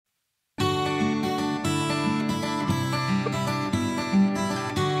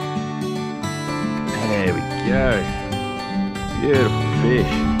go. Beautiful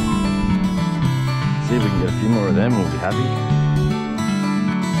fish. See if we can get a few more of them, we'll be happy.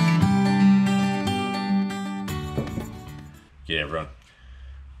 G'day everyone,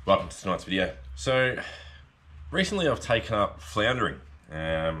 welcome to tonight's video. So recently I've taken up floundering.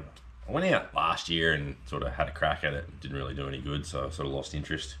 I went out last year and sort of had a crack at it. Didn't really do any good, so I sort of lost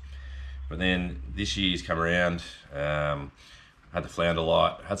interest. But then this year's come around, had the flounder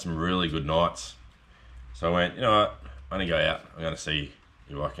light, had some really good nights. So I went, you know what, I'm gonna go out, I'm gonna see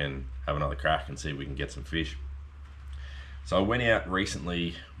if I can have another crack and see if we can get some fish. So I went out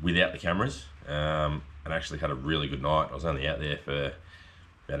recently without the cameras, and actually had a really good night. I was only out there for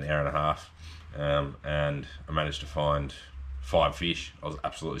about an hour and a half, and I managed to find 5 fish. I was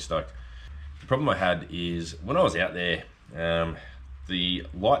absolutely stoked. The problem I had is when I was out there, the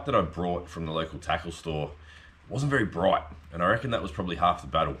light that I brought from the local tackle store wasn't very bright, and I reckon that was probably half the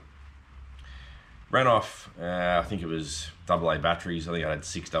battle. Ran off, I think it was AA batteries. I think I had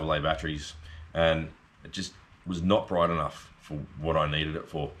 6 AA batteries, and it just was not bright enough for what I needed it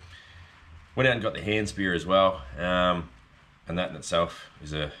for. Went out and got the hand spear as well, and that in itself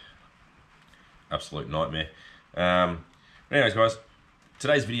is a absolute nightmare. Anyways guys,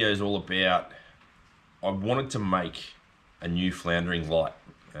 today's video is all about, I wanted to make a new floundering light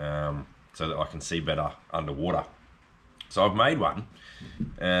so that I can see better underwater. So I've made one,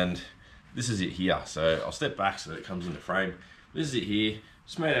 and this is it here. So I'll step back so that it comes into frame. This is it here,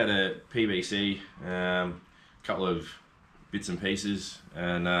 just made out of PVC, couple of bits and pieces,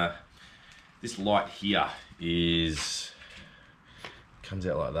 and this light here comes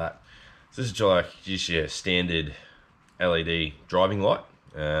out like that. So this is like just your standard LED driving light.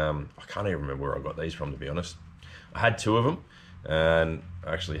 I can't even remember where I got these from, to be honest. I had 2 of them, and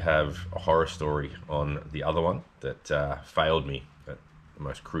I actually have a horror story on the other one that failed me at the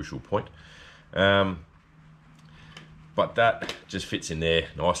most crucial point. But that just fits in there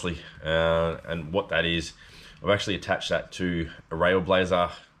nicely, and what that is, I've actually attached that to a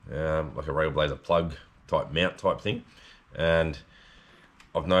Railblazer, like a Railblazer plug type mount type thing, and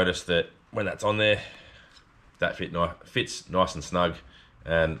I've noticed that when that's on there, that fits nice and snug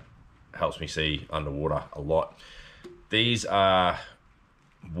and helps me see underwater a lot. These are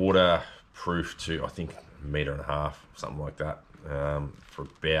waterproof to, I think, 1.5 meters, something like that, for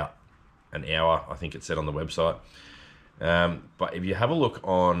about an hour, I think it said on the website. But if you have a look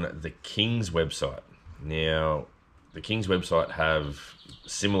on the King's website, now the King's website have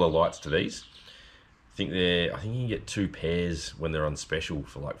similar lights to these. I think you can get 2 pairs when they're on special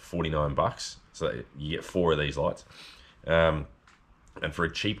for like 49 bucks. So you get 4 of these lights. And for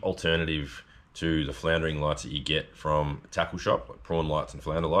a cheap alternative to the floundering lights that you get from a tackle shop, like prawn lights and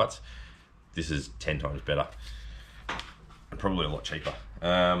flounder lights, this is 10 times better and probably a lot cheaper.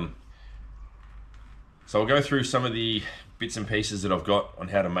 So I'll go through some of the bits and pieces that I've got on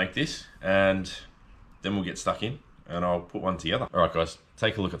how to make this, and then we'll get stuck in and I'll put one together. All right guys,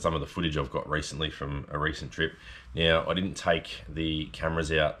 take a look at some of the footage I've got recently from a recent trip. Now, I didn't take the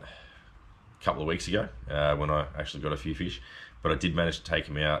cameras out a couple of weeks ago when I actually got a few fish, but I did manage to take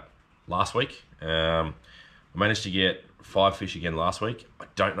them out last week. I managed to get 5 fish again last week. I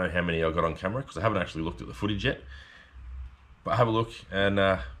don't know how many I got on camera because I haven't actually looked at the footage yet, but have a look and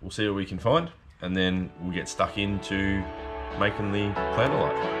we'll see what we can find, and then we'll get stuck into making the flounder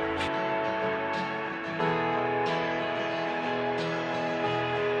light.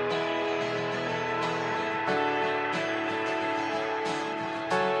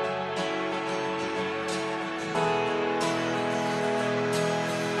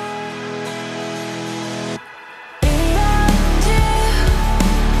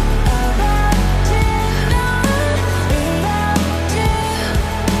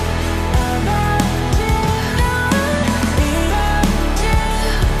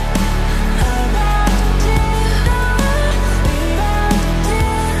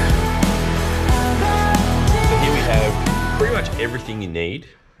 Everything you need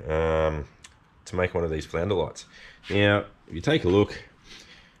to make one of these flounder lights. Now, if you take a look,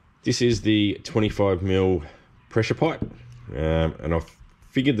 this is the 25mm pressure pipe, and I've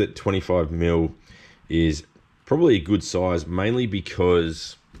figured that 25mm is probably a good size, mainly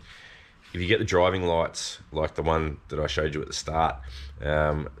because if you get the driving lights like the one that I showed you at the start,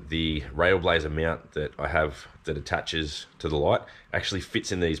 the Railblazer mount that I have that attaches to the light actually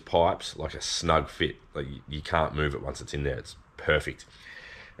fits in these pipes like a snug fit. Like you can't move it once it's in there. It's perfect.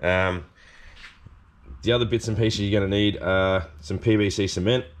 The other bits and pieces you're going to need are some PVC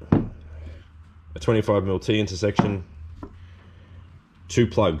cement, a 25mm T intersection, 2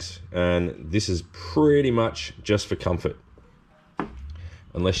 plugs, and this is pretty much just for comfort.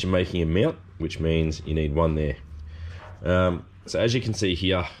 Unless you're making a mount, which means you need one there. So as you can see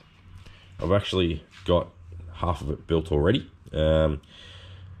here, I've actually got half of it built already.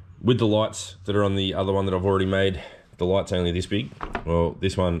 With the lights that are on the other one that I've already made, the light's only this big. Well,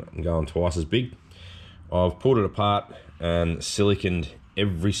 this one I'm going twice as big. I've pulled it apart and siliconed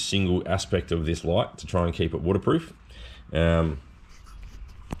every single aspect of this light to try and keep it waterproof.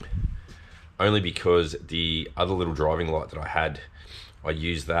 Only because the other little driving light that I had, I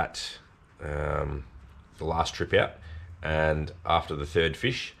used that the last trip out, and after the third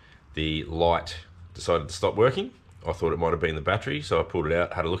fish, the light decided to stop working. I thought it might have been the battery, so I pulled it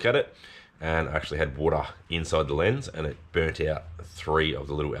out, had a look at it, and actually had water inside the lens, and it burnt out 3 of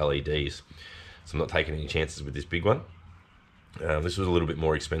the little LEDs. So I'm not taking any chances with this big one. This was a little bit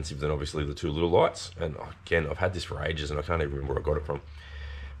more expensive than obviously the 2 little lights, and again, I've had this for ages and I can't even remember where I got it from.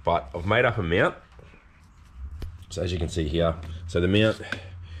 But I've made up a mount. So as you can see here, so the mount,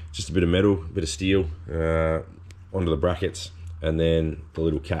 just a bit of metal, a bit of steel onto the brackets, and then the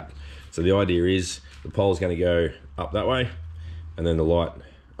little cap. So the idea is the pole is going to go up that way, and then the light,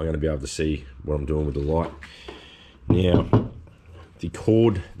 I'm going to be able to see what I'm doing with the light. Now, the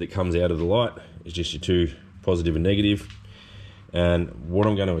cord that comes out of the light is just your 2 positive and negative. And what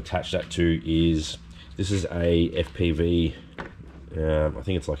I'm going to attach that to is, this is a FPV, I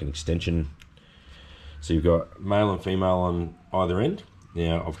think it's like an extension. So you've got male and female on either end.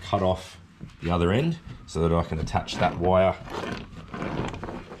 Now I've cut off the other end so that I can attach that wire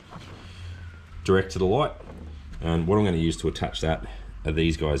direct to the light. And what I'm going to use to attach that are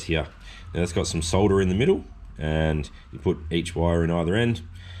these guys here. Now it's got some solder in the middle, and you put each wire in either end.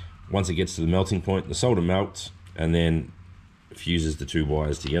 Once it gets to the melting point, the solder melts and then fuses the 2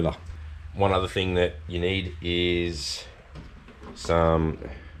 wires together. One other thing that you need is some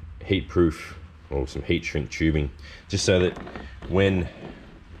heat-proof or some heat shrink tubing, just so that when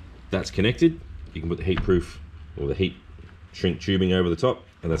that's connected, you can put the heat-proof or the heat shrink tubing over the top,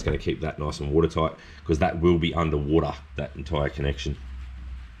 and that's going to keep that nice and watertight, because that will be underwater, that entire connection.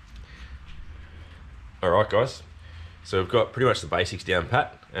 Alright guys, so we've got pretty much the basics down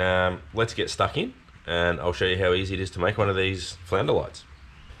pat. Let's get stuck in, and I'll show you how easy it is to make one of these flounder lights.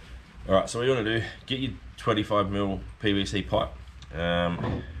 Alright, so what you want to do, get your 25mm PVC pipe.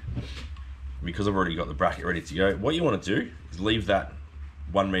 Because I've already got the bracket ready to go, what you want to do is leave that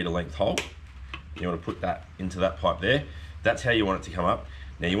 1 meter length hole. You want to put that into that pipe there. That's how you want it to come up.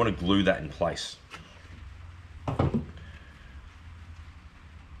 Now you want to glue that in place.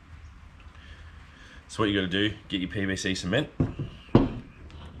 So what you got to do, get your PVC cement.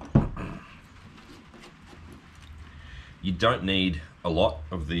 You don't need a lot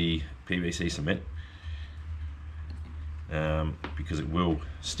of the PVC cement because it will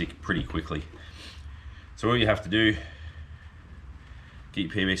stick pretty quickly. So all you have to do, get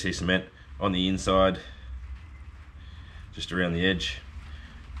your PVC cement on the inside, just around the edge,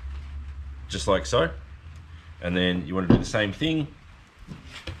 just like so. And then you want to do the same thing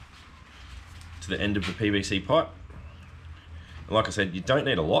to the end of the PVC pipe. And like I said, you don't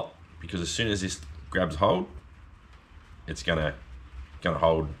need a lot, because as soon as this grabs hold, it's gonna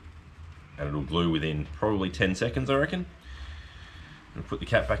hold, and it'll glue within probably 10 seconds, I reckon. And put the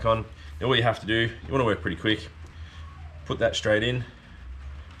cap back on. Now all you have to do, you want to work pretty quick, put that straight in,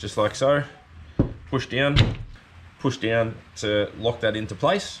 just like so. Push down to lock that into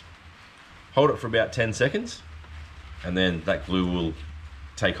place. Hold it for about 10 seconds, and then that glue will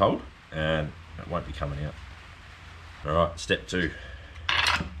take hold and it won't be coming out. Alright, step 2.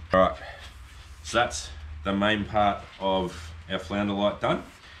 Alright, so that's the main part of our flounder light done.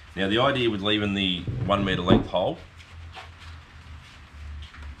 Now the idea with leaving the 1 meter length hole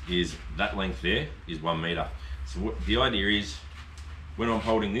is that length there is 1 meter. So what the idea is, when I'm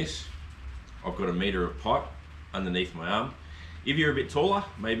holding this, I've got 1 meter of pipe underneath my arm. If you're a bit taller,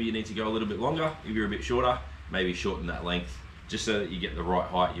 maybe you need to go a little bit longer. If you're a bit shorter, maybe shorten that length, just so that you get the right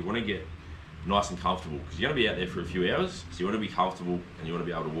height. You want to get nice and comfortable, because you're going to be out there for a few hours, so you want to be comfortable and you want to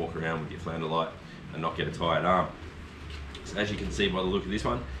be able to walk around with your flounder light and not get a tired arm. So as you can see by the look of this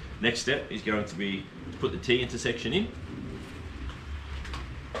one, next step is going to be to put the T intersection in.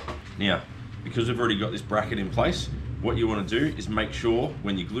 Now, because we've already got this bracket in place, what you want to do is make sure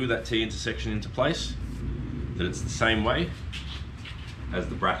when you glue that T intersection into place that it's the same way as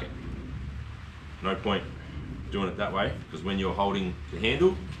the bracket. No point doing it that way, because when you're holding the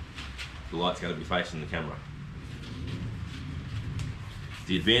handle, the light's going to be facing the camera.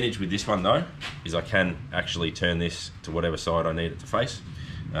 The advantage with this one though is I can actually turn this to whatever side I need it to face,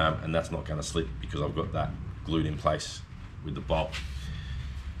 and that's not going to slip because I've got that glued in place with the bolt.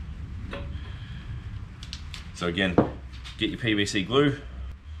 So again, get your PVC glue,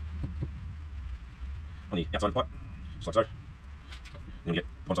 outside of the pipe, just like so. Then you get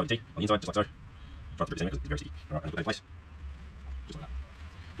one side of the T on the inside, just like so. Try to put it in there because it's very sticky. Alright, and put that in place. Just like that.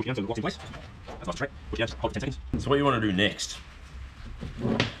 Put it down so the lock's in place. That's nice and straight. Put it down, just hold it for 10 seconds. So what you want to do next,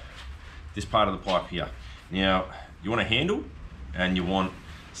 this part of the pipe here. Now, you want a handle and you want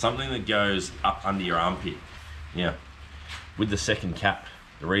something that goes up under your armpit. Now, with the second cap,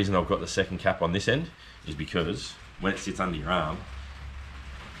 the reason I've got the second cap on this end is because when it sits under your arm,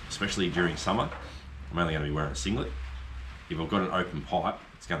 especially during summer, I'm only going to be wearing a singlet. If I've got an open pipe,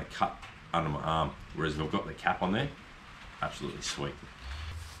 it's going to cut under my arm. Whereas if I've got the cap on there, absolutely sweet.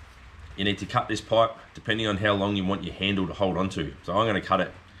 You need to cut this pipe depending on how long you want your handle to hold onto. So I'm going to cut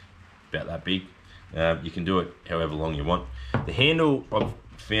it about that big. You can do it however long you want. The handle, I've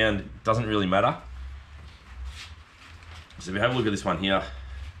found, doesn't really matter. So if you have a look at this one here,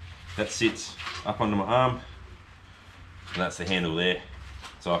 that sits up under my arm, and that's the handle there.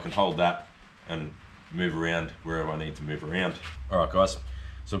 So I can hold that and move around wherever I need to move around. All right, guys,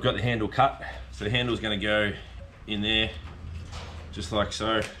 so I've got the handle cut. So the handle is going to go in there, just like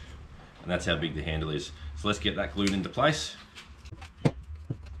so, and that's how big the handle is. So let's get that glued into place.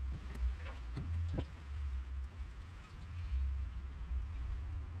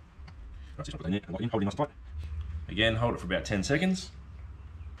 Just put that in there and lock it in, hold it nice and tight. Again, hold it for about 10 seconds.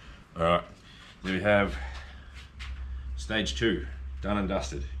 All right, there we have stage 2, done and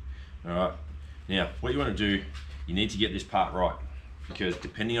dusted. All right, now what you want to do, you need to get this part right, because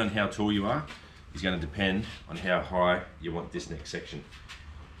depending on how tall you are is going to depend on how high you want this next section.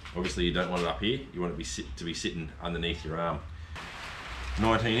 Obviously you don't want it up here, you want it to be sitting underneath your arm.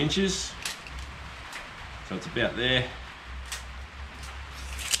 19 inches, so it's about there.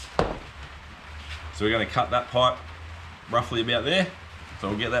 So we're going to cut that pipe roughly about there. So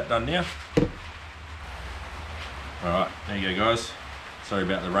we'll get that done now. All right, there you go, guys. Sorry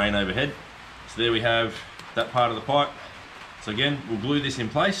about the rain overhead. So there we have that part of the pipe. So again, we'll glue this in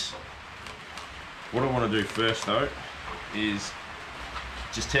place. What I want to do first though is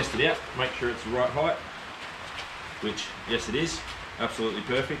just test it out, make sure it's the right height, which yes it is, absolutely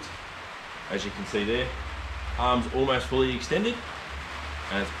perfect. As you can see there, arms almost fully extended,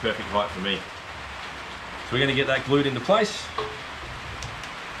 and it's perfect height for me. So we're going to get that glued into place.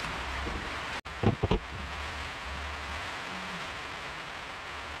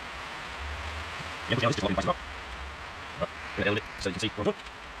 So you can see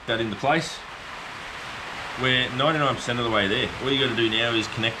that into place. We're 99% of the way there. All you got to do now is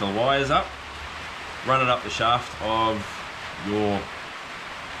connect the wires up, run it up the shaft of your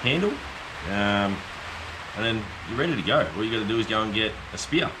handle, and then you're ready to go. All you got to do is go and get a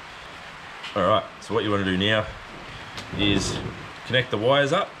spear. All right, so what you want to do now is connect the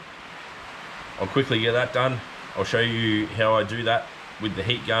wires up. I'll quickly get that done. I'll show you how I do that with the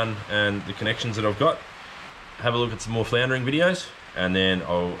heat gun and the connections that I've got. Have a look at some more floundering videos, and then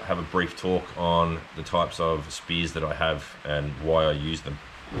I'll have a brief talk on the types of spears that I have and why I use them.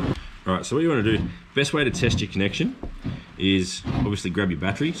 All right, so what you want to do, best way to test your connection is obviously grab your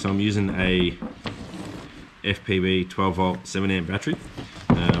battery. So I'm using a FPV 12 volt 7 amp battery.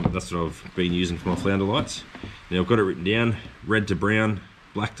 That's what I've been using for my flounder lights. Now I've got it written down, red to brown,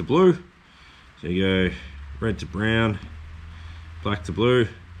 black to blue. So you go red to brown, black to blue,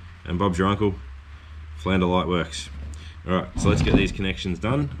 and Bob's your uncle, flounder light works. All right, so let's get these connections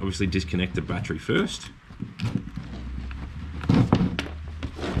done. Obviously disconnect the battery first.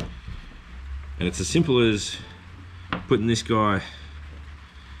 And it's as simple as putting this guy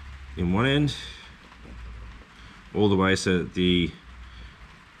in one end, all the way so that the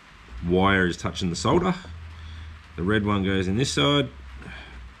wire is touching the solder. The red one goes in this side,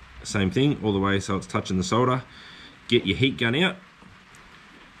 same thing, all the way so it's touching the solder. Get your heat gun out,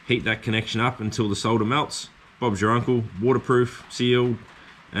 heat that connection up until the solder melts. Bob's your uncle, waterproof, sealed,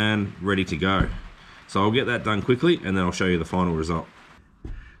 and ready to go. So I'll get that done quickly and then I'll show you the final result.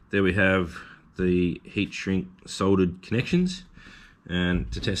 There we have the heat shrink soldered connections,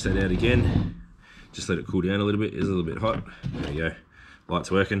 and to test that out again, just let it cool down a little bit. It's a little bit hot. There you go. Light's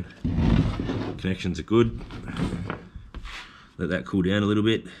working. Connections are good. Let that cool down a little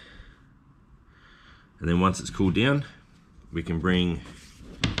bit. And then once it's cooled down, we can bring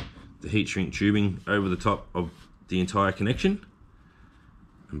the heat shrink tubing over the top of the entire connection.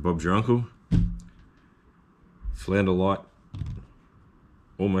 And Bob's your uncle. Flounder light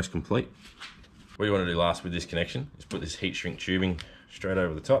almost complete. What you want to do last with this connection is put this heat shrink tubing straight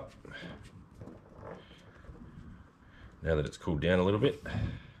over the top. Now that it's cooled down a little bit,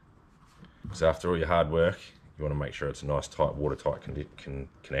 because after all your hard work, you want to make sure it's a nice tight, watertight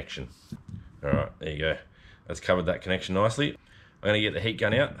connection. All right, there you go. That's covered that connection nicely. I'm going to get the heat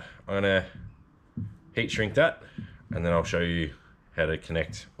gun out. I'm going to heat shrink that, and then I'll show you how to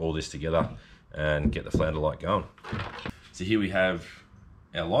connect all this together and get the flounder light going. So here we have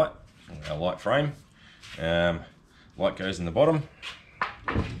our light frame. Light goes in the bottom.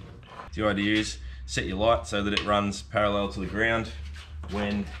 The idea is set your light so that it runs parallel to the ground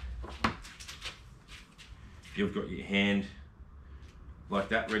when you've got your hand like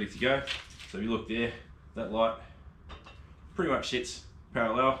that ready to go. So if you look there, that light pretty much sits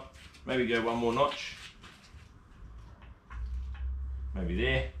parallel. Maybe go one more notch, maybe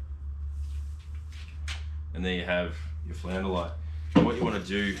there, and there you have your flounder light. And what you want to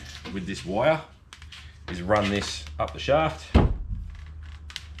do with this wire is run this up the shaft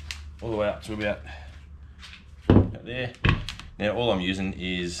all the way up to about there. Now all I'm using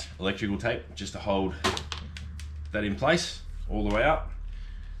is electrical tape just to hold that in place all the way up.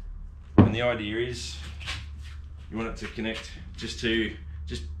 And the idea is you want it to connect just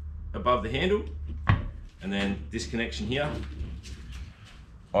above the handle, and then this connection here,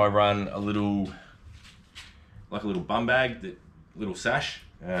 I run a little bum bag, that little sash.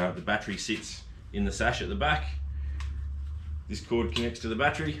 The battery sits in the sash at the back. This cord connects to the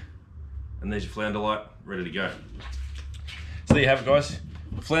battery, and there's your flounder light ready to go. So there you have it, guys.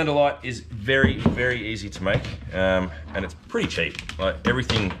 The flounder light is very, very easy to make, and it's pretty cheap. Like,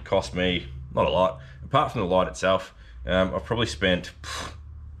 everything cost me not a lot, apart from the light itself. I've probably spent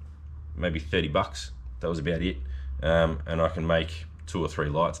maybe 30 bucks. That was about it. And I can make 2 or 3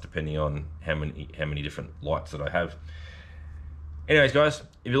 lights depending on how many different lights that I have. Anyways, guys,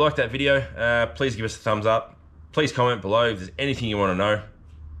 if you liked that video, please give us a thumbs up. Please comment below if there's anything you want to know.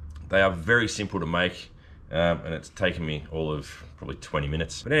 They are very simple to make, and it's taken me all of probably 20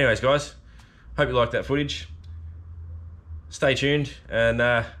 minutes. But anyways, guys, hope you liked that footage. Stay tuned,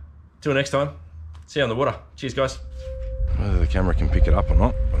 and till next time, see you on the water. Cheers, guys. Whether the camera can pick it up or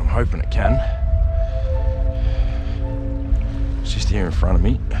not, but I'm hoping it can. It's just here in front of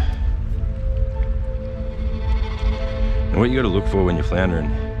me. And what you got to look for when you're floundering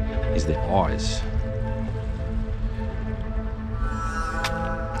is their eyes.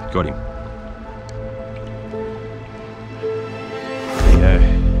 Got him. There you go.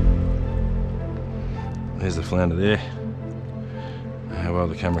 There's the flounder there. How well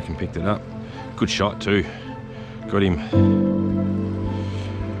the camera can pick that up. Good shot too. Got him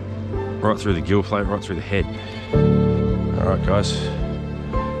right through the gill plate, right through the head. Alright guys.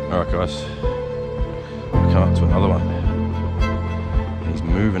 Alright guys. I'll come up to another one. He's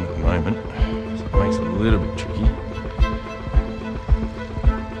moving at the moment, so it makes it a little bit tricky.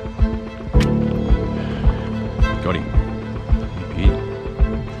 Got him. Beauty.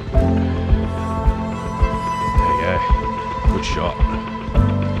 There you go. Good shot.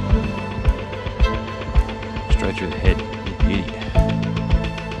 Straight through the head. Beauty.